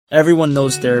Everyone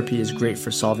knows therapy is great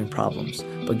for solving problems,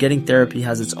 but getting therapy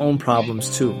has its own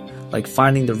problems too, like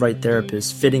finding the right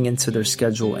therapist, fitting into their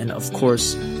schedule, and of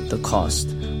course, the cost.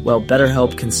 Well,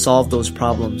 BetterHelp can solve those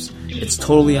problems. It's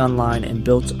totally online and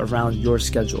built around your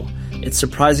schedule. It's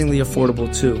surprisingly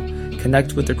affordable too.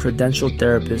 Connect with a credentialed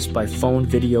therapist by phone,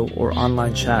 video, or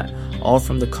online chat, all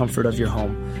from the comfort of your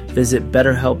home. Visit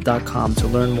BetterHelp.com to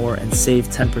learn more and save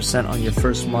 10% on your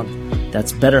first month.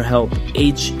 That's BetterHelp,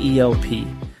 H-E-L-P.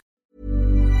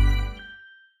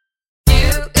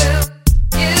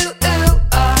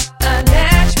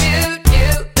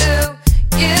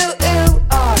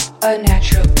 A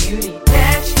natural beauty.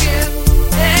 Natch beauty,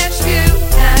 Natch beauty,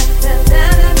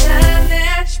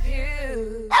 Natch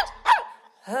beauty.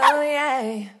 Oh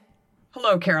yeah.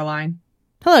 Hello, Caroline.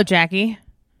 Hello, Jackie.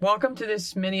 Welcome to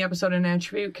this mini episode of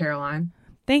Natch Beauty, Caroline.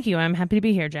 Thank you. I'm happy to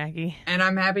be here, Jackie. And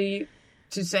I'm happy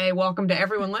to say welcome to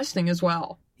everyone listening as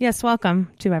well. Yes,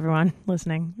 welcome to everyone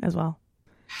listening as well.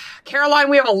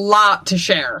 Caroline, we have a lot to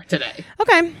share today.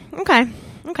 Okay,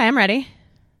 I'm ready.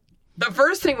 The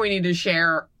first thing we need to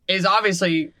share is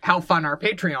obviously how fun our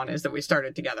Patreon is that we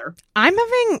started together. I'm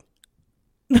having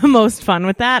the most fun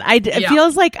with that. It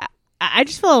feels like I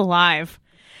just feel alive.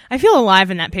 I feel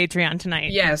alive in that Patreon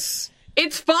tonight. Yes.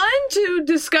 It's fun to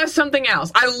discuss something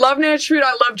else. I love Natch Food.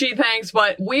 I love G Thanks,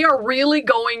 but we are really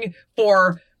going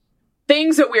for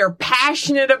things that we are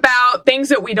passionate about, things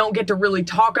that we don't get to really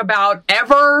talk about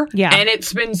ever. Yeah. And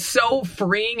it's been so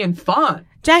freeing and fun.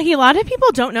 Jackie, a lot of people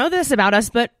don't know this about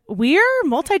us, but we're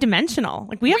multidimensional.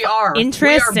 Like we have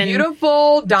interests and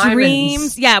beautiful diamonds.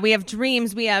 Dreams. Yeah, we have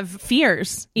dreams. We have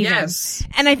fears. Even. Yes.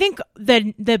 And I think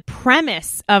the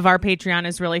premise of our Patreon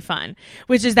is really fun,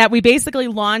 which is that we basically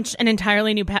launch an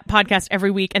entirely new podcast every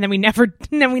week, and then we never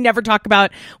talk about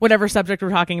whatever subject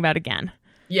we're talking about again.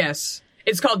 Yes.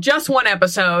 It's called Just One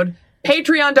Episode.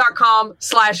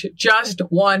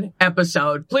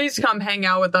 Patreon.com/just1episode. Please come hang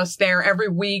out with us there. Every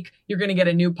week, you're going to get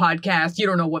a new podcast. You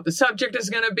don't know what the subject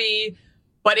is going to be.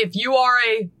 But if you are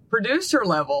a producer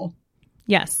level,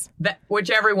 yes, which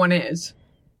everyone is,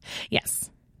 yes,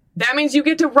 that means you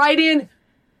get to write in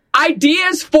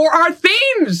ideas for our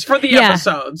themes for the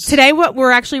episodes. Today, we're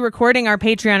actually recording our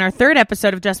Patreon, our third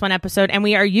episode of Just One Episode, and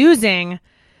we are using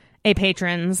a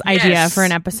patron's idea for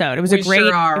an episode. It was a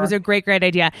great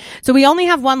idea. So we only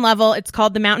have one level. It's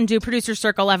called the Mountain Dew Producer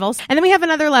Circle levels. And then we have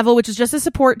another level, which is just a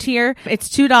support tier. It's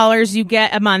 $2 you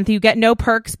get a month. You get no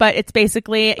perks, but it's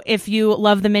basically if you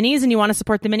love the minis and you want to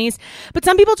support the minis. But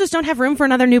some people just don't have room for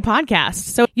another new podcast.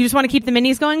 So you just want to keep the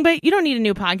minis going, but you don't need a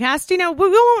new podcast. You know, we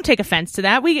won't take offense to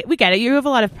that. We get it. You have a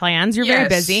lot of plans. You're very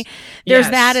busy. There's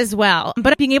that as well.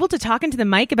 But being able to talk into the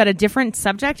mic about a different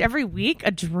subject every week, a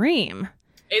dream.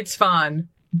 It's fun.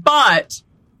 But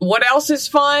what else is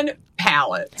fun?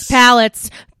 Palettes. Palettes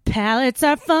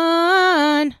are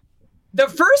fun. The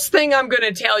first thing I'm going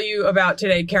to tell you about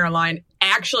today, Caroline,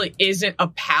 actually isn't a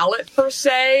palette per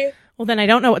se. Well, then I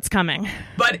don't know what's coming.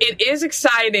 But it is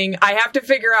exciting. I have to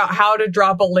figure out how to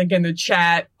drop a link in the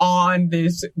chat on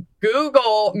this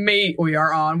Google Meet we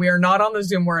are on. We are not on the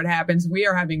Zoom where it happens. We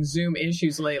are having Zoom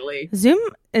issues lately. Zoom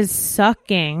is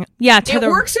sucking. Yeah, it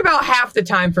works about half the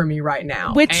time for me right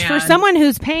now. Which for someone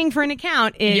who's paying for an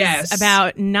account is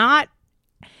about not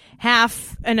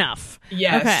half enough.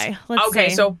 Yes. Okay, let's see.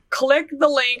 So click the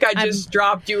link I just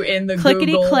dropped you in the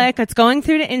clickety Google. Click. It's going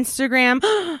through to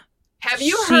Instagram. Have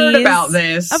you heard about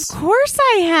this? Of course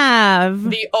I have.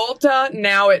 The Ulta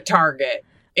now at Target.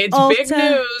 It's Ulta. Big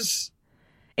news.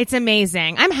 It's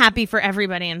amazing. I'm happy for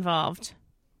everybody involved.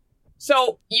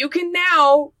 So you can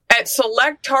now, at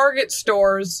select Target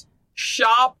stores,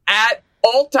 shop at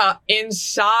Ulta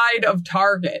inside of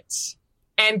Targets.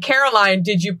 And Caroline,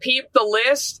 did you peep the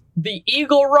list? The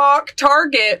Eagle Rock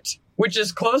Target, which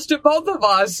is close to both of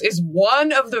us, is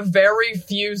one of the very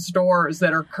few stores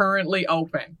that are currently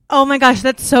open. Oh my gosh,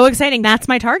 that's so exciting. That's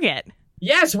my Target.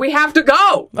 Yes, we have to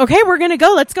go. Okay, we're going to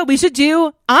go. Let's go. We should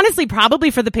do, honestly, probably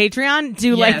for the Patreon,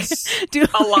 do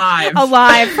a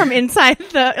live from inside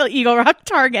the Eagle Rock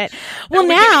Target. Well, we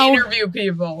now can interview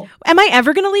people. Am I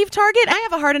ever going to leave Target? I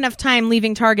have a hard enough time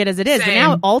leaving Target as it is. Same. But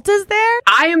now Ulta's there?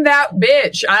 I am that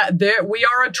bitch. We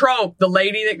are a trope. The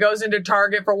lady that goes into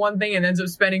Target for one thing and ends up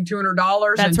spending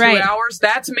 $200 in 2 hours.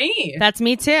 That's me. That's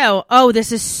me too. Oh,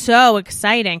 this is so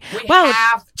exciting. We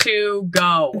have to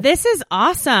go. This is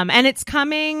awesome. And it's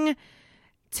coming.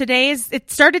 It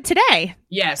started today.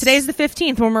 Yes. Today's the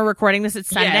 15th when we're recording this. It's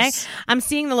Sunday. Yes. I'm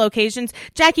seeing the locations.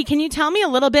 Jackie, can you tell me a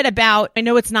little bit about, I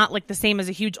know it's not like the same as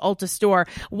a huge Ulta store,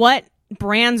 what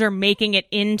brands are making it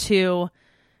into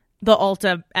the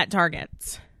Ulta at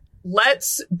Targets?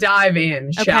 Let's dive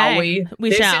in, shall we?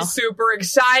 This is super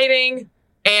exciting.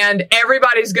 And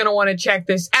everybody's going to want to check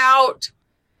this out,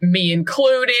 me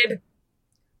included.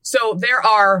 So there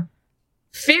are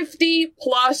 50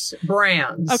 plus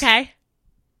brands. Okay.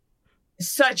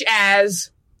 Such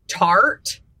as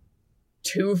Tarte,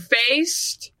 Too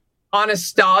Faced,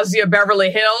 Anastasia Beverly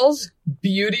Hills,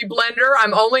 Beauty Blender.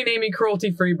 I'm only naming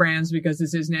cruelty-free brands because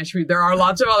this is Natch. There are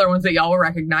lots of other ones that y'all will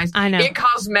recognize. I know. It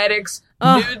Cosmetics,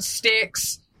 Nude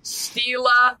Sticks,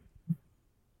 Stila,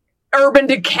 Urban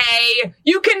Decay.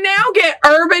 You can now get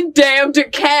Urban Damn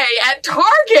Decay at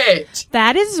Target.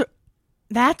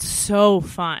 That's so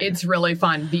fun. It's really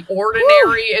fun. The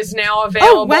Ordinary is now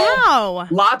available. Oh, wow.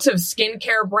 Lots of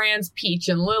skincare brands, Peach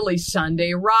and Lily,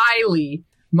 Sunday Riley,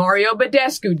 Mario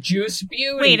Badescu, Juice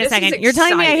Beauty. Wait a second. You're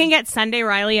telling me I can get Sunday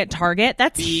Riley at Target?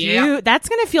 That's huge. That's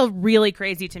going to feel really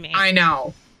crazy to me. I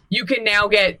know. You can now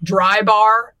get Dry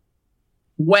Bar,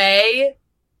 Way,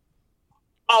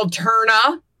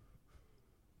 Alterna,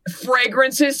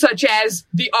 fragrances such as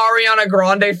the Ariana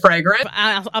Grande fragrance.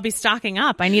 I'll be stocking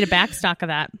up. I need a back stock of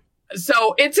that.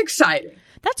 So it's exciting.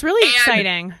 That's really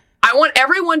exciting. I want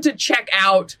everyone to check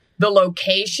out the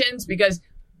locations because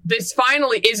this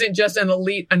finally isn't just an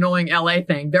elite, annoying LA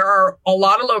thing. There are a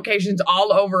lot of locations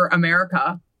all over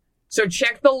America. So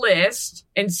check the list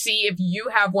and see if you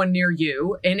have one near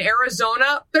you. In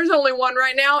Arizona, there's only one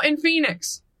right now in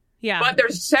Phoenix. Yeah. But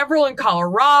there's several in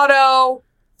Colorado,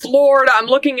 Florida. I'm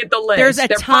looking at the list. There's a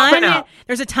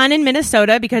ton in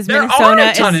Minnesota because There Minnesota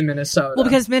are a ton in Minnesota. Well,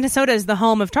 because Minnesota is the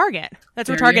home of Target. That's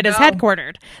where There Target you is go.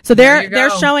 headquartered. So they're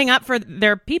showing up for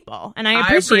their people, and I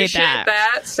appreciate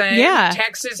that. Same. Yeah.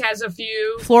 Texas has a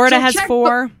few. Florida So has check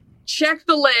 4. Check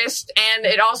the list, and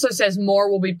it also says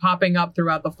more will be popping up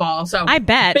throughout the fall. So I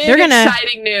bet big they're gonna.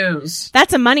 exciting news.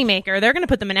 That's a moneymaker. They're gonna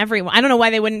put them in everyone. I don't know why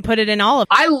they wouldn't put it in all of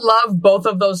them. I love both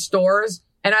of those stores.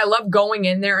 And I love going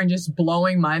in there and just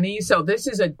blowing money. So this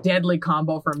is a deadly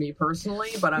combo for me personally,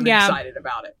 but I'm excited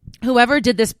about it. Whoever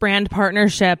did this brand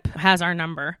partnership has our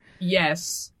number.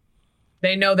 Yes.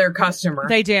 They know their customer.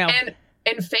 They do.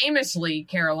 And famously,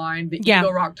 Caroline, the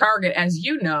Eagle Rock Target, as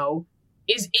you know,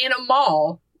 is in a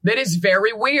mall that is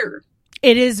very weird.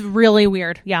 It is really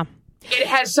weird. Yeah. It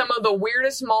has some of the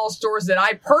weirdest mall stores that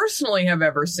I personally have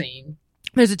ever seen.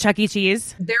 There's a Chuck E.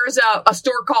 Cheese. There's a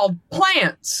store called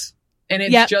Plants. And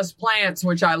it's just plants,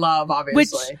 which I love,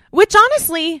 obviously. Which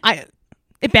honestly,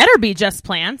 it better be just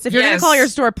plants. If you're going to call your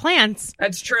store Plants.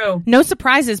 That's true. No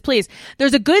surprises, please.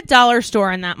 There's a good dollar store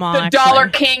in that mall, The actually. Dollar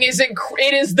King is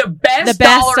it is the best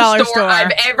dollar store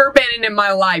I've ever been in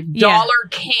my life. Yeah. Dollar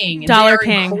King. Dollar They're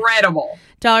King. incredible.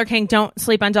 Dollar King, don't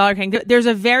sleep on Dollar King. There's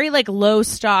a very low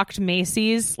stocked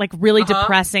Macy's, really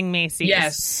depressing Macy's.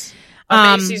 Yes.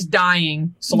 Macy's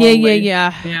dying slowly.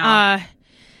 Yeah.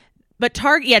 But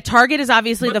Target is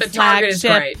obviously the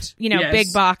flagship,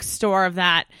 big box store of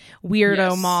that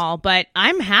weirdo mall. But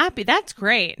I'm happy. That's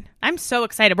great. I'm so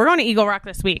excited. We're going to Eagle Rock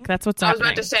this week. That's what's happening.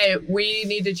 I was about to say, we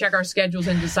need to check our schedules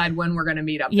and decide when we're going to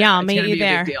meet up there. Yeah, I'll meet you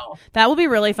there. That will be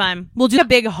really fun. We'll do a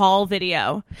big haul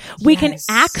video. We can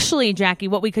actually, Jackie,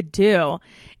 what we could do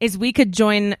is we could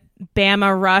join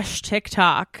Bama Rush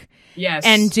TikTok. Yes.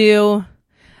 And do...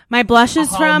 My blushes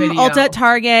from video. Ulta at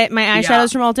Target. My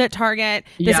eyeshadows from Ulta at Target.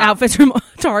 This outfit's from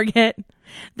Target.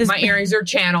 My earrings are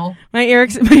Channel. My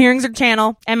earrings are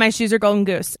Channel. And my shoes are Golden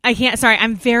Goose.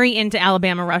 I'm very into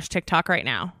Alabama Rush TikTok right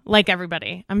now. Like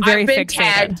everybody. I'm very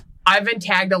fixated. I've been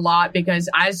tagged a lot because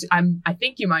I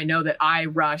think you might know that I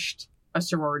rushed a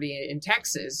sorority in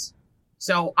Texas.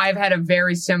 So I've had a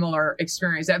very similar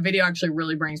experience. That video actually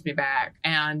really brings me back.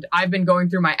 And I've been going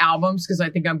through my albums because I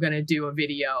think I'm going to do a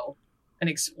video, an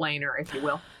explainer, if you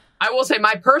will. I will say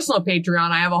my personal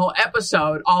Patreon, I have a whole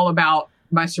episode all about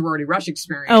my sorority rush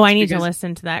experience. Oh, I need to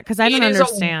listen to that because I don't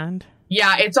understand.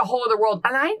 It's a whole other world.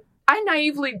 And I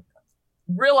naively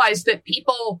realized that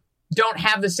people don't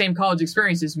have the same college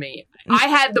experience as me. I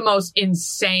had the most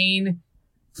insane,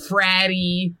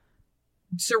 fratty,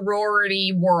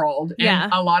 sorority world,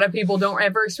 and a lot of people don't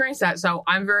ever experience that. So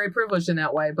I'm very privileged in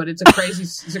that way, but it's a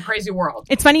crazy world.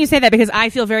 It's funny you say that because I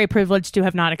feel very privileged to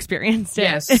have not experienced it.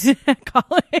 Yes. At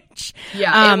college.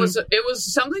 Yeah, it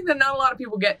was something that not a lot of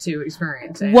people get to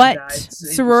experience. And, what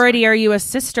sorority are you a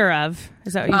sister of?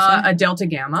 Is that what you said? A Delta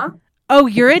Gamma. Oh,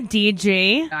 you're a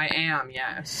DG. I am,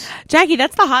 yes. Jackie,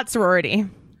 that's the hot sorority.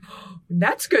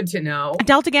 That's good to know.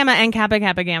 Delta Gamma and Kappa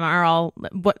Kappa Gamma are all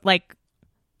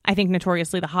I think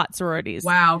notoriously the hot sororities.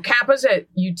 Wow. Kappas at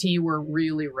UT were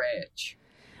really rich.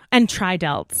 And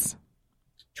Tri-Delts.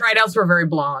 Tri-Delts were very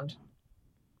blonde.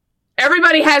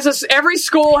 Everybody has every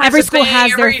school has every school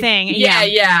has their thing.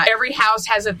 Yeah. Every house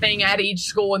has a thing at each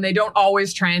school and they don't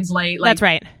always translate. That's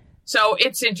right. So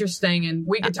it's interesting, and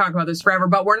we could talk about this forever,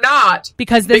 but we're not.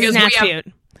 Because this is Natch Butte.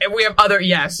 We have other,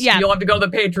 yes. Yeah. You'll have to go to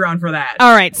the Patreon for that.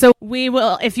 All right. So we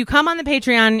will, if you come on the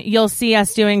Patreon, you'll see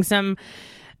us doing some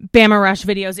Bama Rush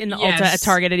videos in the Ulta at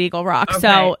Target at Eagle Rock. Okay.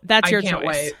 So that's your choice.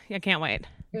 Wait. I can't wait.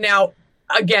 Now,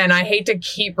 again, I hate to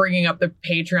keep bringing up the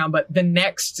Patreon, but the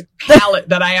next palette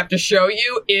that I have to show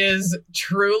you is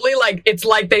truly like, it's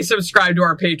like they subscribe to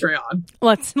our Patreon.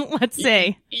 Let's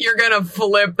see. You're going to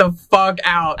flip the fuck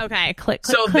out. Okay. Click.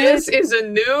 So this is a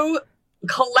new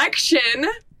collection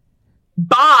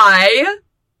by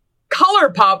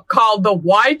ColourPop called the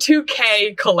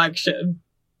Y2K collection.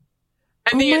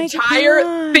 And the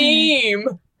entire theme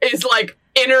is like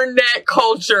internet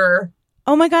culture.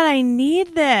 Oh my God, I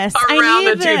need this. Around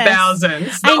the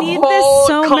 2000s. I need this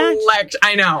so much.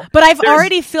 I know. But I've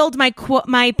already filled my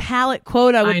palette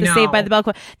quota with the Saved by the Bell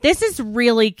quote. This is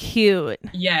really cute.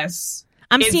 Yes.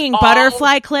 I'm seeing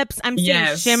butterfly clips. I'm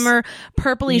seeing shimmer,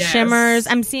 purpley shimmers.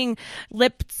 I'm seeing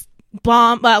lip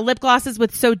glosses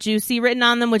with "So Juicy" written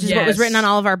on them, which is what was written on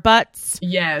all of our butts.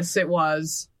 Yes, it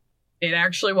was. It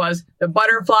actually was. The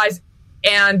butterflies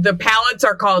and the palettes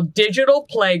are called Digital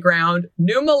Playground,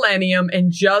 New Millennium,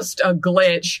 and Just a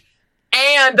Glitch.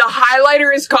 And the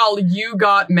highlighter is called You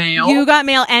Got Mail. You Got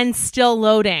Mail and Still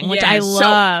Loading, which I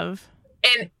love.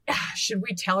 And should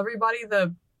we tell everybody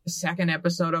the second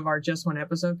episode of our Just One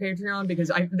Episode Patreon?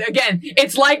 Because again,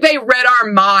 it's like they read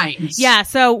our minds. Yeah,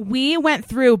 so we went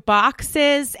through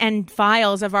boxes and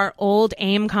files of our old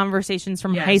AIM conversations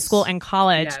from high school and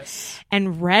college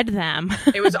and read them.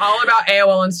 It was all about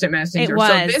AOL Instant Messenger. It was.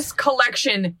 So this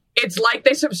collection, it's like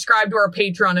they subscribed to our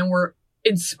Patreon and were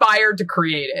inspired to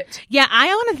create it. Yeah, I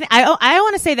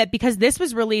want to say that because this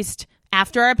was released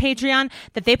after our Patreon,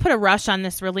 that they put a rush on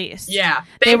this release. Yeah.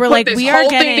 They were like, we are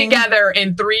getting together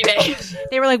in 3 days.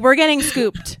 They were like, we're getting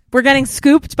scooped. We're getting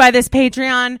scooped by this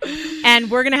Patreon, and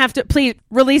we're going to have to, please,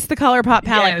 release the ColourPop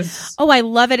palette. Yes. Oh, I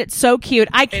love it. It's so cute.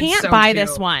 I can't buy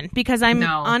this one because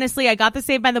honestly, I got the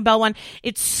Saved by the Bell one.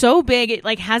 It's so big. It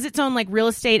like has its own like real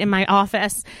estate in my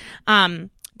office.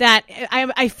 That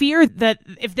I fear that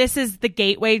if this is the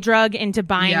gateway drug into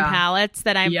buying palettes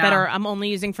that I'm only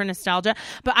using for nostalgia,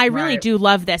 but I really do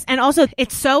love this. And also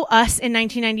it's so us in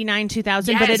 1999,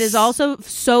 2000, but it is also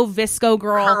so Visco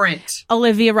girl, current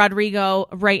Olivia Rodrigo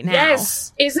right now.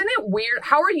 Yes. Isn't it weird?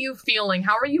 How are you feeling?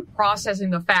 How are you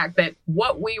processing the fact that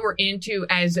what we were into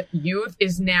as youth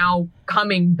is now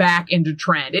coming back into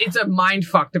trend? It's a mind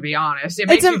fuck, to be honest. It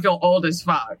makes me feel old as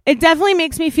fuck. It definitely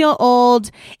makes me feel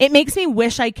old. It makes me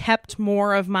wish I kept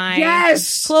more of my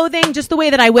clothing, just the way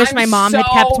that I wish my mom had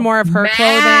kept more of her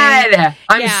clothing.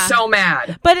 I'm so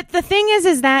mad. But the thing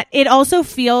is that it also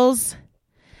feels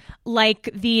like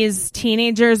these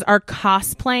teenagers are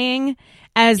cosplaying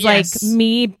as like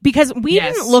me, because we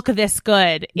didn't look this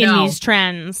good in these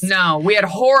trends. No, we had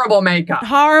horrible makeup.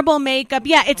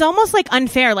 Yeah, it's almost like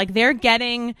unfair. Like they're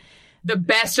getting the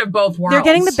best of both worlds. They're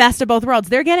getting the best of both worlds.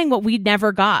 They're getting what we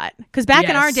never got. Because back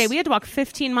in our day, we had to walk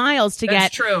 15 miles to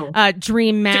get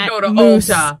Dream Matte to go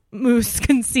to Mousse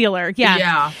concealer. Yeah.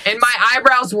 Yeah. And my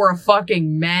eyebrows were a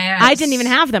fucking mess. I didn't even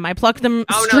have them. I plucked them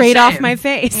straight off my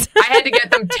face. I had to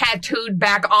get them tattooed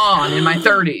back on in my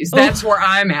 30s. That's where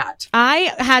I'm at.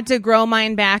 I had to grow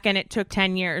mine back and it took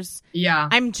 10 years. Yeah.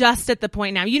 I'm just at the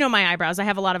point now. You know my eyebrows. I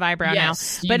have a lot of eyebrow now.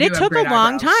 But it took a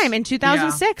long time. In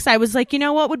 2006, I was like, you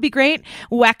know what would be great?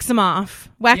 Wax them off.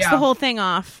 Wax the whole thing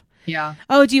off. Yeah.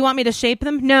 Oh, do you want me to shape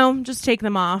them? No, just take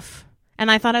them off.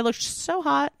 And I thought I looked so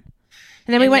hot.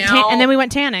 And then we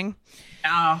went tanning.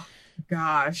 Oh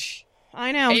gosh.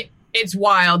 I know. It's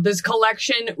wild. This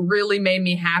collection really made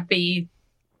me happy.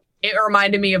 It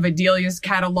reminded me of Adelia's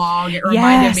catalog. It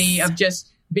reminded me of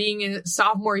just being in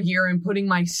sophomore year and putting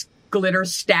my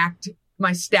stacked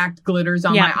glitters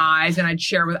on my eyes, and I'd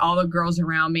share with all the girls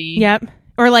around me. Yep.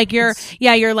 Or like your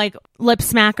like lip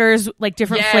smackers, like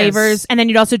different flavors. And then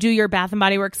you'd also do your Bath and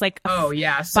Body Works like body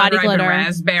glitter.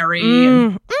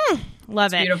 Raspberry.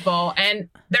 Love it. Beautiful. And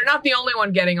they're not the only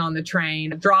one getting on the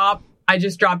train. I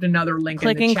just dropped another link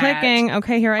in the chat. Clicking.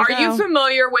 Okay, here I go. Are you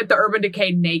familiar with the Urban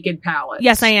Decay Naked palette?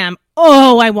 Yes, I am.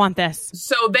 Oh, I want this.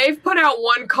 So they've put out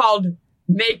one called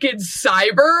Naked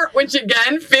Cyber, which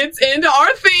again fits into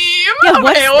our theme of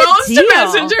AOL Instant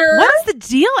Messenger. What is the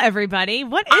deal, everybody?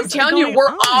 I'm telling you, we're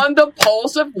on the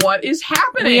pulse of what is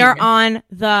happening. We are on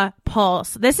the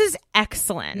pulse. This is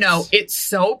excellent. No, it's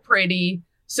so pretty.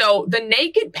 So the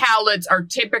Naked palettes are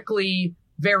typically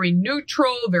very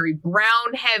neutral, very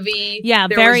brown heavy. Yeah,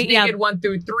 there was Naked 1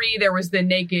 through 3. There was the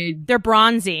Naked. They're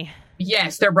bronzy.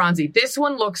 Yes, they're bronzy. This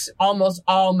one looks almost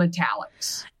all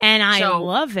metallics. And I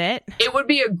love it. It would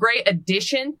be a great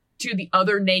addition to the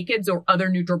other nakeds or other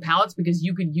neutral palettes because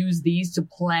you could use these to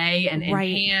play and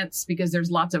enhance because there's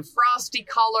lots of frosty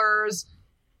colors.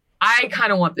 I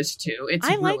kind of want this too. It's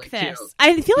I really like this. cute.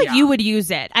 I feel like you would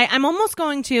use it. I'm almost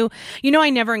going to, I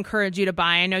never encourage you to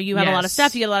buy. I know you have a lot of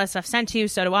stuff. You get a lot of stuff sent to you.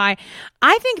 So do I.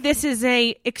 I think this is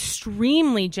a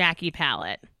extremely Jackie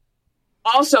palette.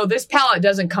 Also, this palette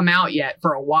doesn't come out yet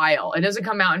for a while. It doesn't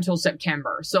come out until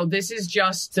September. So this is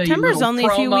just the September's only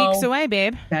promo. a few weeks away,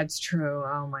 babe. That's true.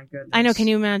 Oh my goodness. I know. Can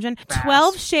you imagine? Fast.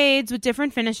 12 shades with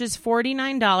different finishes,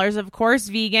 $49. Of course,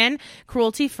 vegan,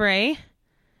 cruelty free.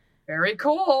 Very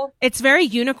cool. It's very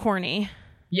unicorny.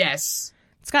 Yes.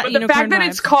 It's got but the fact that vibes.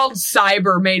 it's called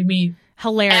Cyber made me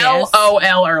hilarious.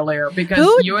 LOL earlier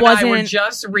because you and I were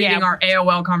just reading our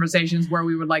AOL conversations where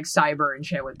we would like cyber and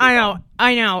shit with people.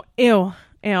 I know. Ew.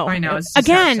 I know. It's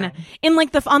again in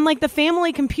on the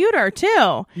family computer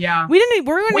too. Yeah. We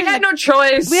had no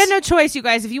choice. We had no choice, you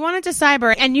guys. If you wanted to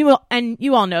cyber, and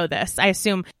you all know this, I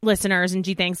assume listeners and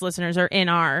G Thanks listeners are in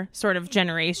our sort of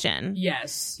generation.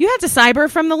 Yes. You had to cyber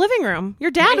from the living room.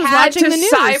 Your dad was watching the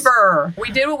news. Cyber.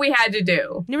 We did what we had to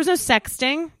do. There was no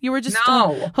sexting. You were just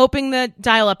hoping the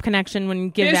dial-up connection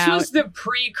wouldn't give out. This was the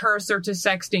precursor to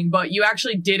sexting, but you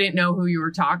actually didn't know who you were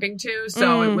talking to,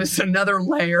 so it was another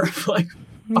layer of like.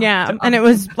 Yeah, and it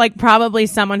was like probably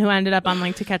someone who ended up on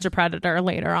like To Catch a Predator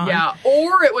later on. Yeah,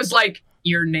 or it was like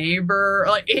your neighbor.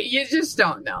 Like you just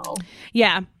don't know.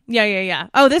 Yeah.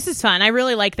 Oh, this is fun. I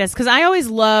really like this because I always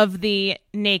love the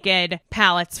naked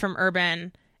palettes from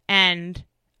Urban, and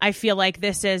I feel like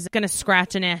this is going to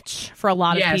scratch an itch for a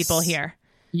lot of people here.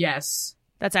 Yes.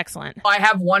 That's excellent. I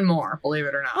have one more, believe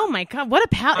it or not. Oh my God, what a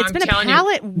palette. It's been a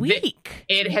palette week.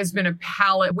 It has been a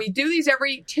palette. We do these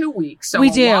every 2 weeks, so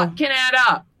we do. A lot can add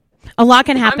up. A lot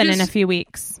can happen in a few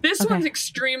weeks. This one's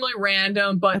extremely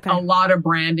random, but a lot of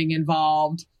branding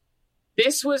involved.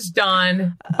 This was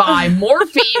done by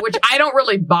Morphe, which I don't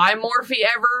really buy Morphe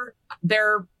ever.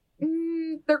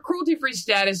 Their cruelty-free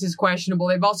status is questionable.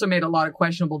 They've also made a lot of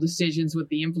questionable decisions with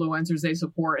the influencers they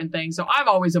support and things. So I've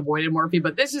always avoided Morphe,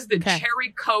 but this is the Cherry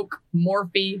Coke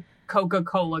Morphe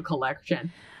Coca-Cola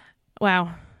collection.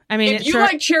 Wow. I mean, if you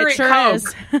like Cherry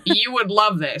Coke, you would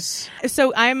love this.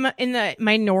 So I'm in the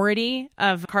minority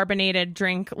of carbonated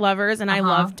drink lovers, and I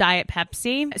love Diet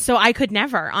Pepsi. So I could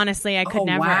never, honestly, I could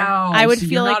never. Wow. I would so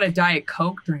feel you're like not a Diet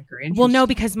Coke drinker. Well, no,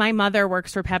 because my mother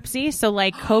works for Pepsi, so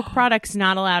like Coke products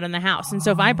not allowed in the house. And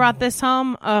so if I brought this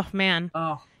home, oh man.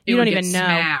 You don't even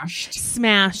know.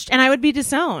 Smashed. And I would be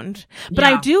disowned. But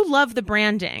I do love the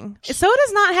branding.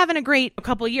 Soda's not having a great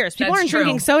couple of years. People aren't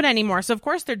drinking soda anymore. So, of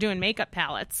course, they're doing makeup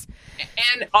palettes.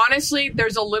 And honestly,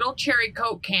 there's a little Cherry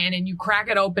Coke can and you crack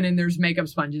it open and there's makeup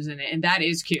sponges in it. And that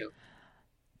is cute.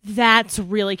 That's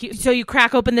really cute. So you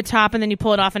crack open the top and then you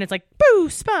pull it off and it's like, boo,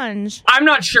 sponge. I'm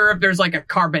not sure if there's like a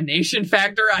carbonation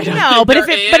factor. I don't know, think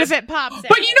but if it pops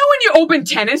But you know when you open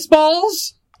tennis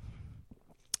balls?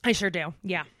 I sure do.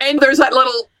 Yeah. And there's that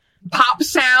little pop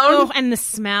sound. Oh, and the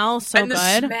smell. So good. And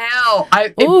the smell.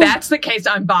 If that's the case,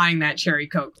 I'm buying that Cherry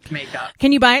Coke makeup.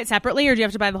 Can you buy it separately or do you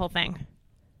have to buy the whole thing?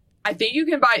 I think you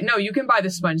can buy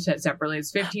the sponge set separately.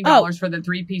 It's $15 for the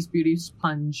 3-piece beauty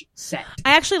sponge set.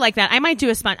 I actually like that. I might do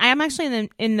a sponge. I am actually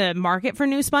in the market for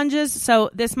new sponges,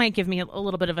 so this might give me a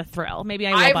little bit of a thrill. Maybe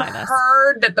I will buy this. I've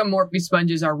heard that the Morphe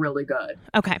sponges are really good.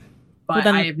 Okay. But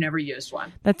I have never used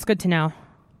one. That's good to know.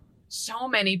 So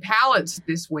many palettes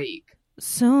this week.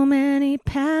 So many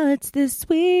palettes this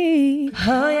week.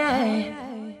 Oh,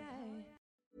 yeah.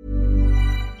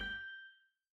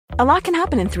 A lot can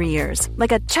happen in 3 years,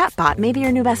 like a chatbot may be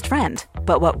your new best friend.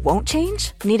 But what won't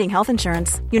change? Needing health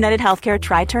insurance. United Healthcare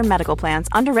Tri-Term Medical Plans,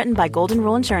 underwritten by Golden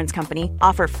Rule Insurance Company,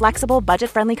 offer flexible,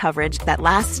 budget-friendly coverage that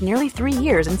lasts nearly 3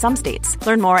 years in some states.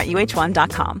 Learn more at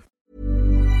uh1.com.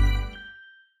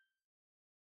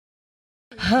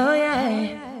 Oh,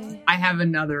 yeah. I have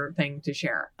another thing to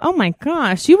share. Oh my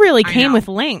gosh, you really came with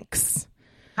links.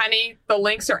 Honey, the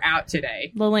links are out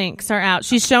today. The links are out.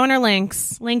 She's showing her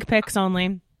links. Link pics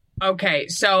only. Okay,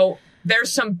 so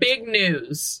there's some big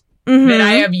news that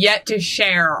I have yet to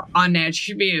share on Natch,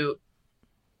 and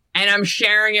I'm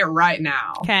sharing it right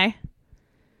now. Okay.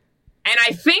 And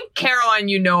I think, Caroline,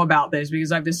 you know about this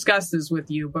because I've discussed this with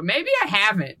you, but maybe I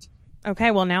haven't.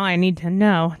 Okay, well, now I need to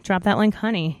know. Drop that link,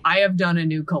 honey. I have done a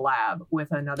new collab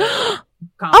with another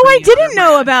company. Oh, I didn't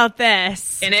know about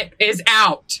this. And it is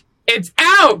out. It's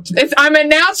out. I'm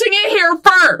announcing it here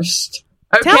first.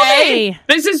 Okay? Tell me.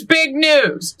 This is big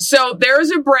news. So there's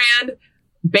a brand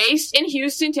based in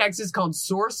Houston, Texas called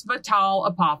Source Vitál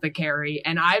Apothecary.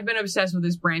 And I've been obsessed with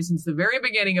this brand since the very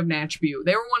beginning of Natch.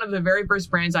 They were one of the very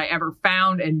first brands I ever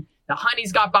found. And the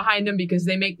honeys got behind them because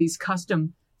they make these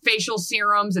custom facial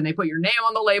serums, and they put your name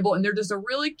on the label, and they're just a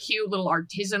really cute little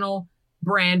artisanal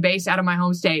brand based out of my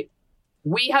home state.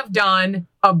 We have done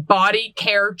a body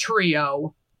care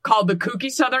trio called the Kooky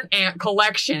Southern Ant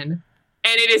Collection,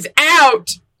 and it is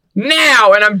out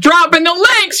now, and I'm dropping the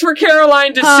links for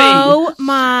Caroline to see. Oh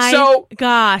my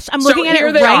gosh. I'm looking at it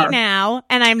right now,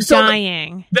 and I'm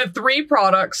dying. The 3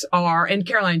 products are, and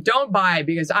Caroline, don't buy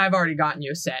because I've already gotten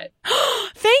you a set.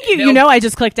 Thank you. You know, I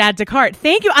just clicked add to cart.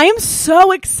 Thank you. I am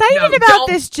so excited about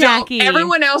this, Jackie.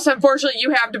 Everyone else, unfortunately,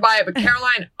 you have to buy it, but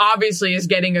Caroline obviously is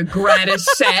getting a gratis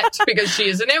set because she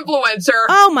is an influencer.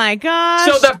 Oh my gosh.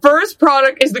 So the first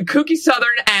product is the Kooky Southern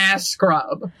Ass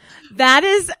Scrub. That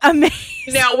is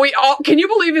amazing. Now, can you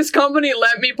believe this company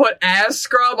let me put ass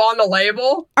scrub on the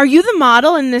label? Are you the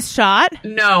model in this shot?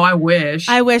 No, I wish.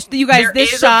 You guys, there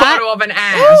this is shot. a photo of an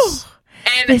ass.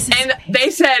 Ooh, and they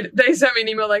sent me an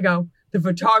email, they go, the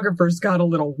photographers got a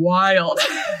little wild.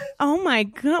 Oh my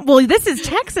God. Well, this is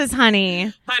Texas,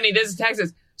 honey. Honey, this is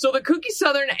Texas. So the Kooky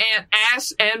Southern Ant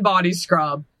Ass and Body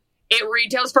Scrub, it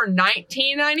retails for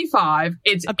 $19.95.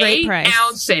 It's a great 8 price.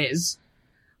 ounces.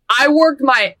 I worked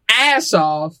my ass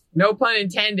off, no pun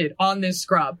intended, on this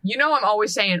scrub. You know, I'm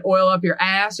always saying oil up your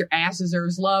ass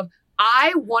deserves love.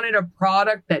 I wanted a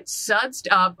product that sudsed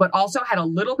up, but also had a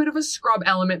little bit of a scrub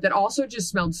element that also just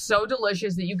smelled so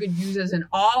delicious that you could use as an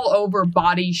all-over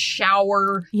body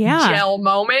shower gel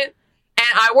moment. And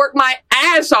I worked my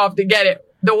ass off to get it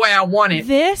the way I want it.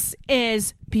 This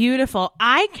is beautiful.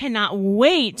 I cannot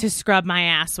wait to scrub my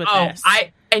ass with this.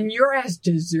 And your ass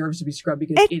deserves to be scrubbed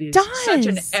because it is such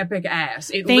an epic ass.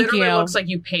 It literally looks like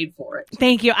you paid for it.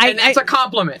 Thank you. And that's a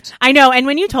compliment. I know. And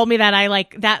when you told me that,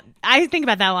 I think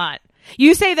about that a lot.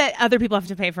 You say that other people have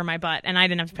to pay for my butt, and I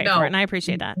didn't have to pay for it, and I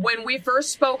appreciate that. When we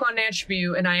first spoke on Natch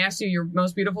and I asked you your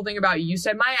most beautiful thing about you, you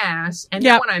said my ass. And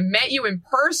then when I met you in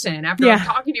person, after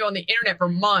talking to you on the internet for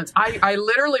months, I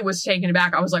literally was taken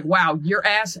aback. I was like, wow, your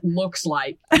ass looks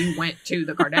like you went to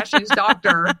the Kardashians'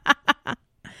 doctor.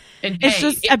 And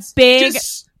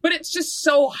but it's just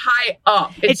so high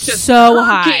up. It's just so perky.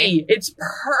 high. It's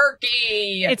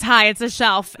perky. It's high. It's a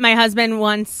shelf. My husband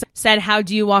once said, how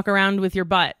do you walk around with your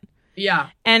butt? Yeah.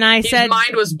 And I said, his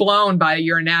mind was blown by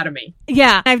your anatomy.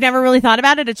 Yeah. I've never really thought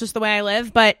about it. It's just the way I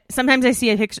live. But sometimes I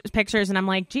see pictures and I'm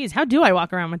like, geez, how do I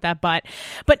walk around with that butt?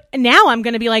 But now I'm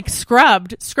going to be like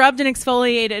scrubbed and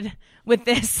exfoliated with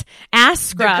this ass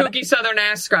scrub. The Kooky Southern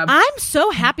Ass Scrub. I'm so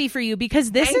happy for you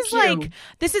because this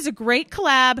is a great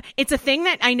collab. It's a thing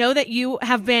that I know that you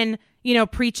have been,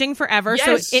 preaching forever.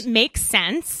 Yes. So it makes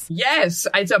sense. Yes.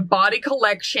 It's a body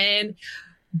collection.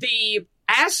 The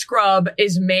ass scrub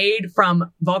is made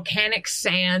from volcanic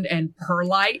sand and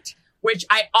perlite, which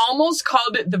I almost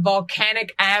called it the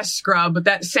volcanic ass scrub, but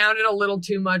that sounded a little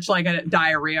too much like a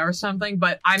diarrhea or something.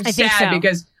 But I'm sad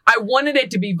because I wanted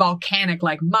it to be volcanic,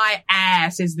 like my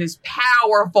ass is this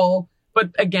powerful.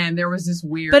 But again, there was this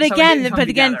weird. But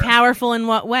again, powerful in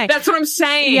what way? That's what I'm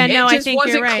saying. Yeah, no, it just I think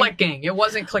wasn't you're right. clicking. It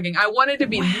wasn't clicking. I wanted to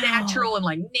be natural and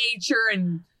like nature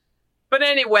and. But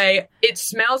anyway, it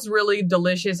smells really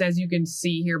delicious, as you can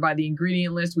see here by the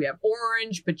ingredient list. We have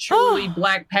orange, patchouli,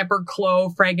 black pepper,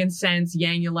 clove, frankincense,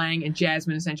 ylang-ylang, and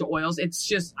jasmine essential oils. It's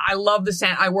just, I love the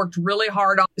scent. I worked really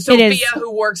hard on Sophia,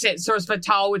 who works at Source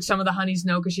Vitál, which some of the honeys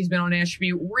know because she's been on Natch,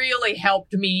 really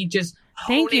helped me just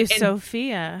Thank you,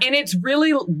 Sophia. And it's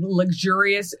really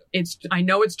luxurious. I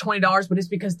know it's $20, but it's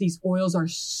because these oils are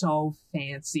so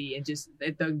fancy and just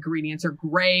the ingredients are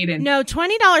great. And no,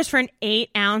 $20 for an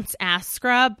 8-ounce ass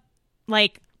scrub,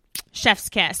 like chef's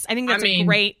kiss. I think that's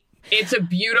great. It's a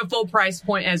beautiful price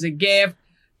point as a gift.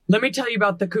 Let me tell you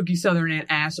about the Kooky Southern Ant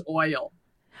Ass Oil.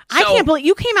 I can't believe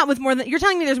you came out with more than, you're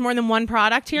telling me there's more than one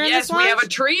product here in this launch? Yes, we have a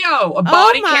trio, a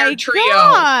body care trio.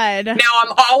 God. Now,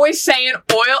 I'm always saying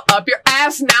oil up your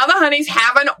ass. Now the honeys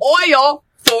have an oil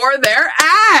for their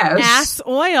ass. Ass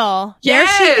oil.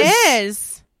 Yes. There she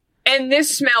is. And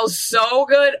this smells so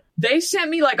good. They sent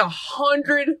me like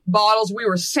 100 bottles. We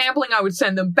were sampling. I would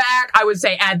send them back. I would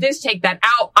say, add this, take that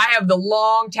out. I have the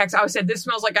long text. I would say, this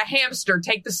smells like a hamster.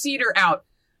 Take the cedar out.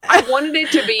 I wanted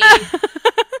it to be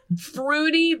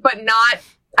fruity, but not,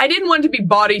 I didn't want it to be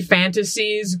body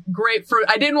fantasies, grapefruit.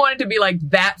 I didn't want it to be like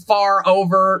that far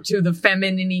over to the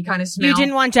feminine-y kind of smell. You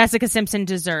didn't want Jessica Simpson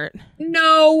dessert.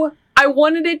 No, I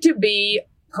wanted it to be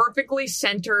perfectly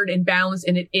centered and balanced,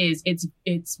 and it is.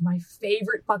 It's my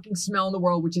favorite fucking smell in the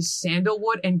world, which is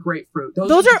sandalwood and grapefruit.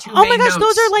 Those are oh my gosh,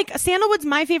 those are like, sandalwood's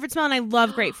my favorite smell, and I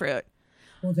love grapefruit.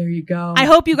 Well, there you go. I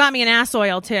hope you got me an ass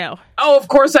oil, too. Oh, of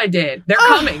course I did. They're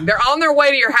coming. They're on their way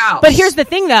to your house. But here's the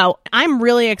thing, though. I'm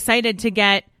really excited to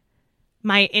get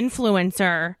my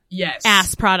influencer yes.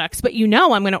 ass products, but you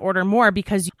know I'm going to order more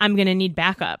because I'm going to need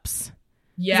backups.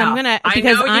 Yeah, I'm gonna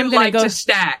to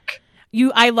stack.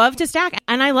 I love to stack,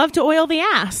 and I love to oil the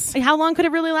ass. How long could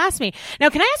it really last me? Now,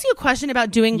 can I ask you a question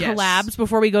about doing collabs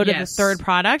before we go to the third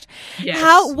product?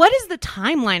 Yes. What is the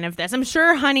timeline of this? I'm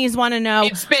sure honeys want to know.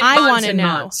 It's been I months want to and know.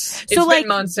 months. So, it's been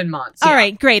months and months. All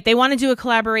right, great. They want to do a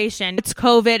collaboration. It's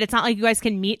COVID. It's not like you guys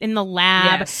can meet in the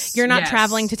lab. Yes. You're not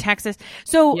traveling to Texas.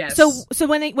 So, so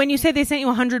when you say they sent you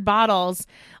 100 bottles,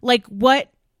 like what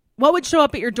would show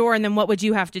up at your door, and then what would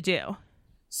you have to do?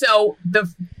 So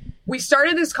we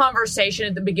started this conversation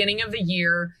at the beginning of the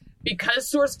year because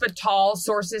Source Vitál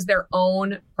sources their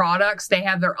own products. They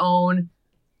have their own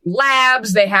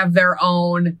labs. They have their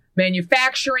own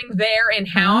manufacturing there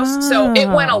in-house. So it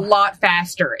went a lot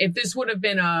faster. If this would have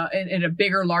been in a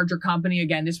bigger, larger company,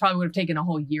 again, this probably would have taken a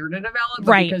whole year to develop.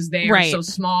 But because they are so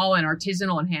small and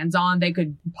artisanal and hands-on, they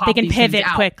can pivot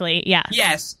quickly.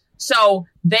 Yes. So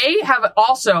they have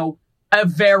also a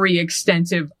very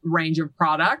extensive range of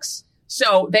products.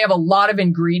 So they have a lot of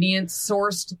ingredients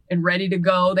sourced and ready to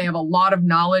go. They have a lot of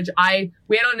knowledge.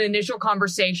 We had an initial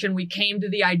conversation. We came to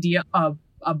the idea of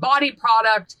a body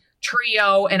product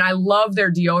trio, and I love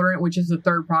their deodorant, which is the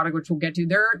third product, which we'll get to.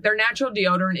 Their natural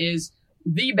deodorant is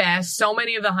the best. So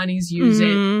many of the honeys use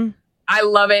it. I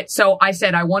love it. So I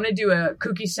said, I want to do a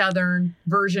Kooky Southern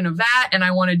version of that. And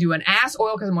I want to do an ass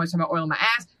oil because I'm always talking about oil in my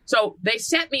ass. So they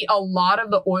sent me a lot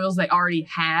of the oils they already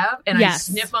have, and I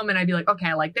sniff them and I'd be like, okay,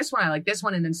 I like this one. I like this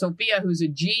one. And then Sophia, who's a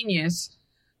genius,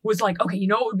 was like, okay, you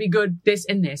know what would be good? This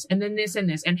and this, and then this and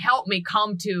this, and help me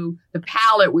come to the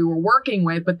palette we were working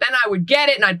with. But then I would get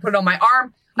it and I'd put it on my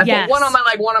arm. I'd put one on my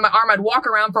leg, one on my arm. I'd walk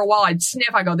around for a while. I'd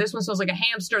sniff. I go, this one smells like a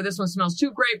hamster. This one smells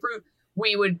too grapefruit.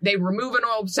 They'd remove an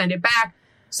oil, send it back.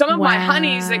 Some of my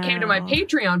honeys that came to my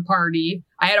Patreon party,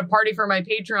 I had a party for my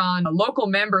Patreon local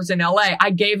members in LA.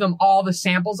 I gave them all the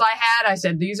samples I had. I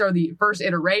said, these are the first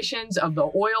iterations of the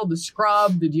oil, the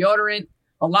scrub, the deodorant.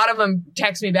 A lot of them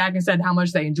text me back and said how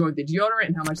much they enjoyed the deodorant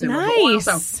and how much they loved the oil.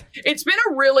 So it's been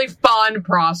a really fun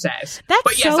process.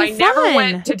 But yes, I never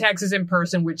went to Texas in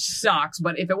person, which sucks.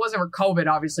 But if it wasn't for COVID,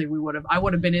 obviously I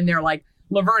would have been in there like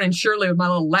Laverne and Shirley with my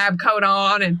little lab coat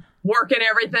on and working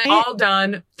everything, all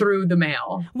done through the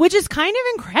mail. Which is kind of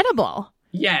incredible.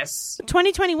 Yes.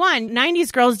 2021,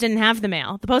 90s girls didn't have the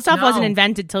mail. The post office wasn't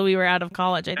invented till we were out of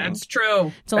college, I think. That's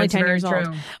true. It's only 10 years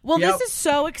old. Well, this is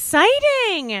so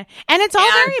exciting. And it's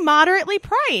all very moderately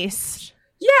priced.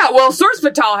 Yeah, well, Source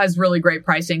Vitál has really great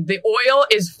pricing. The oil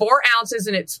is 4 ounces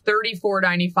and it's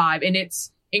 $34.95, and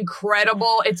it's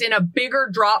incredible. It's in a bigger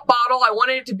drop bottle. I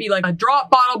wanted it to be like a drop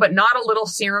bottle, but not a little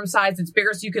serum size. It's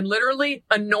bigger, so you can literally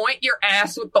anoint your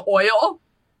ass with the oil.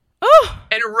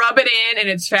 And rub it in, and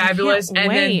it's fabulous. And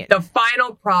then the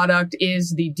final product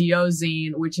is the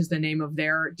Deozine, which is the name of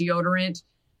their deodorant.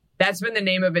 That's been the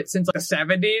name of it since like the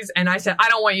 70s. And I said, I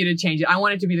don't want you to change it. I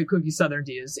want it to be the Kooky Southern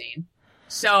Deozine.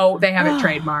 So they have it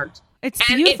trademarked. It's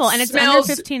beautiful, and it's under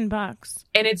 $15.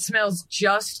 And it smells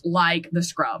just like the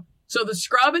scrub. So the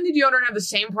scrub and the deodorant have the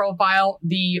same profile.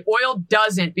 The oil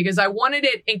doesn't, because I wanted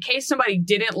it in case somebody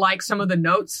didn't like some of the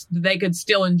notes, they could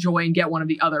still enjoy and get one of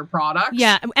the other products.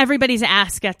 Yeah, everybody's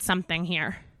ass gets something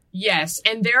here. Yes,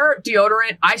 and their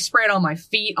deodorant, I spray it on my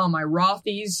feet, on my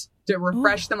Rothies to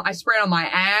refresh them. I spray it on my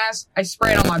ass. I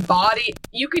spray it on my body.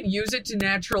 You could use it to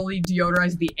naturally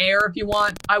deodorize the air if you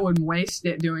want. I wouldn't waste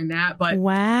it doing that, but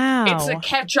it's a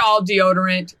catch-all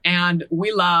deodorant, and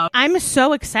we love. I'm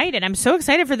so excited. I'm so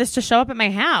excited for this to show up at my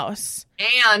house.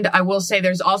 And I will say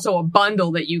there's also a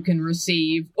bundle that you can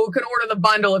receive. Or you can order the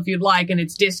bundle if you'd like, and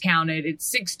it's discounted.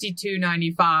 It's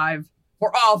 $62.95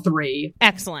 for all 3.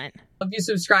 Excellent. If you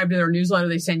subscribe to their newsletter,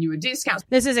 they send you a discount.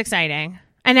 This is exciting.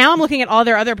 And now I'm looking at all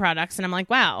their other products, and I'm like,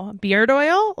 wow, beard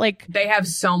oil? Like, they have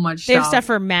so much stuff. They have stuff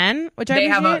for men, which they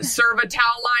have a Cervital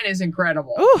line is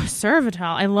incredible. Ooh, Cervital.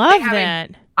 I love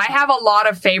that. I have a lot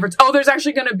of favorites. Oh, there's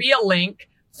actually going to be a link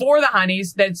for the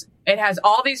honeys. It has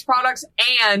all these products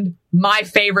and my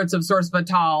favorites of Source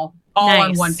Vitál all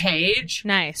on one page.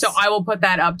 Nice. So I will put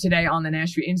that up today on the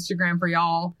Nashville Instagram for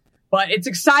y'all. But it's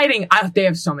exciting. They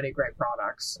have so many great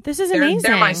products. This is amazing.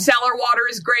 Their micellar water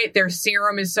is great. Their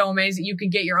serum is so amazing. You can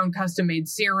get your own custom-made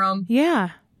serum. Yeah.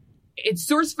 It's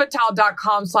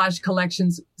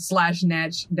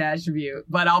sourcevitál.com/collections/Natch-view.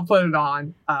 But I'll put it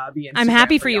on the Instagram. I'm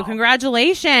happy for you.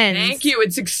 Congratulations. Thank you.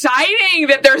 It's exciting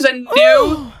that there's a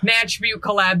new Natch View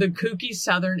collab, the Kooky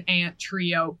Southern Ant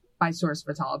Trio by Source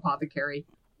Vitál Apothecary.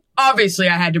 Obviously,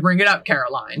 I had to bring it up,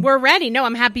 Caroline. We're ready. No,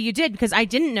 I'm happy you did because I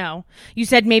didn't know. You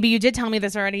said maybe you did tell me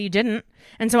this already. You didn't.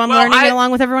 And so I'm learning it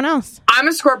along with everyone else. I'm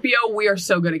a Scorpio. We are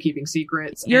so good at keeping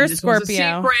secrets. You're a Scorpio. Was a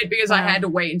secret because I had to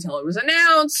wait until it was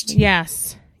announced.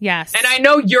 Yes. Yes. And I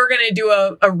know you're going to do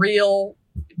a reel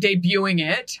debuting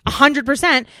it.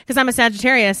 100% because I'm a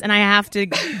Sagittarius and I have to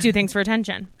do things for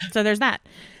attention. So there's that.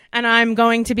 And I'm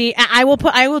going to be, I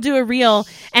will do a reel,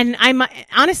 and I'm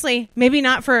honestly, maybe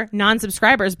not for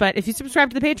non-subscribers, but if you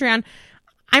subscribe to the Patreon,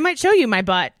 I might show you my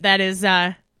butt. That is,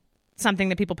 something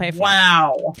that people pay for.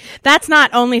 Wow. That's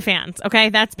not OnlyFans, okay?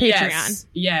 That's Patreon.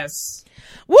 Yes.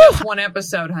 Woo! Just one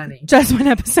episode, honey. Just one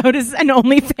episode is an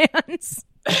OnlyFans.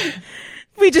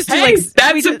 We just do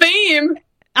that's a theme.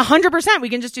 100%. We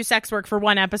can just do sex work for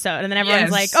one episode, and then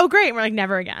everyone's like, oh, great. And we're like,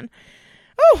 never again.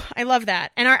 Oh, I love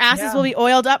that. And our asses will be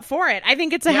oiled up for it. I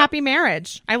think it's a happy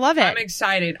marriage. I love it. I'm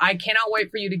excited. I cannot wait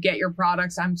for you to get your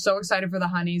products. I'm so excited for the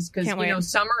honeys because,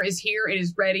 summer is here. It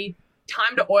is ready.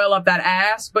 Time to oil up that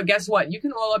ass. But guess what? You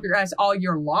can oil up your ass all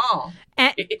year long.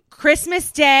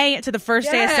 Christmas Day to the first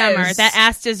day of summer. That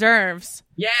ass deserves.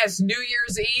 Yes. New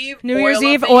Year's Eve. New Year's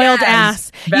Eve, oiled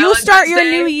ass. You start your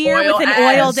new year with an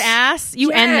oiled ass.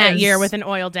 You end that year with an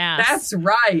oiled ass. That's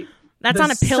right. That's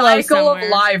on a pillow cycle somewhere. Of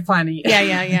life, honey.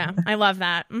 Yeah. I love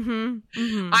that.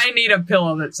 I need a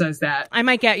pillow that says that. I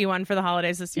might get you one for the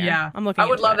holidays this year. Yeah. I'm looking. I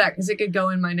would love that because it could go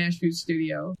in my Nashville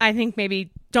studio. I think maybe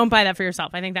don't buy that for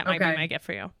yourself. I think that might be my gift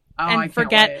for you. Oh, and I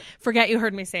can't forget you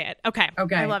heard me say it. Okay.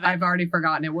 I love it. I've already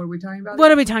forgotten it. What are we talking about?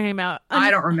 What are we talking about? I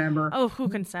don't remember. Oh, who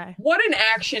can say? What an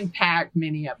action-packed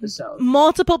mini episode.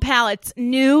 Multiple palettes,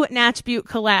 new Natch Butte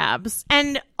collabs,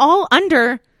 and all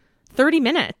under 30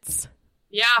 minutes.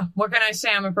 Yeah, what can I say?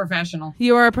 I'm a professional.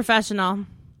 You are a professional.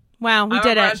 Wow, we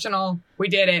did it. Professional. We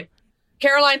did it.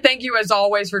 Caroline, thank you as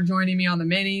always for joining me on the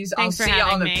minis. Thanks I'll see you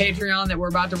on the Patreon that we're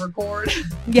about to record.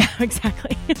 Yeah,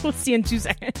 exactly. We'll see you in 2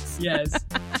 seconds. Yes.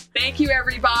 Thank you,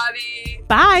 everybody.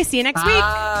 Bye. See you next week.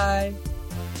 Bye.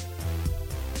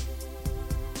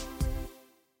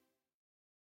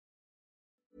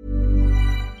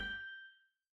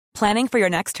 Planning for your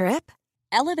next trip?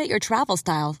 Elevate your travel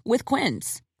style with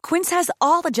Quince. Quince has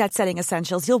all the jet-setting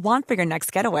essentials you'll want for your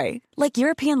next getaway, like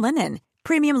European linen,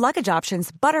 premium luggage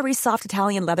options, buttery soft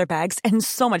Italian leather bags, and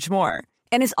so much more.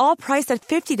 And is all priced at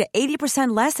 50 to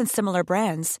 80% less than similar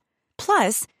brands.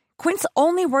 Plus, Quince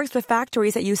only works with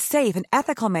factories that use safe and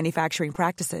ethical manufacturing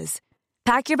practices.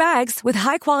 Pack your bags with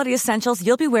high-quality essentials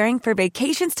you'll be wearing for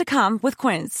vacations to come with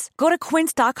Quince. Go to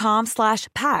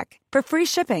quince.com/pack for free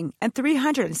shipping and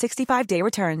 365-day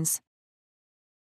returns.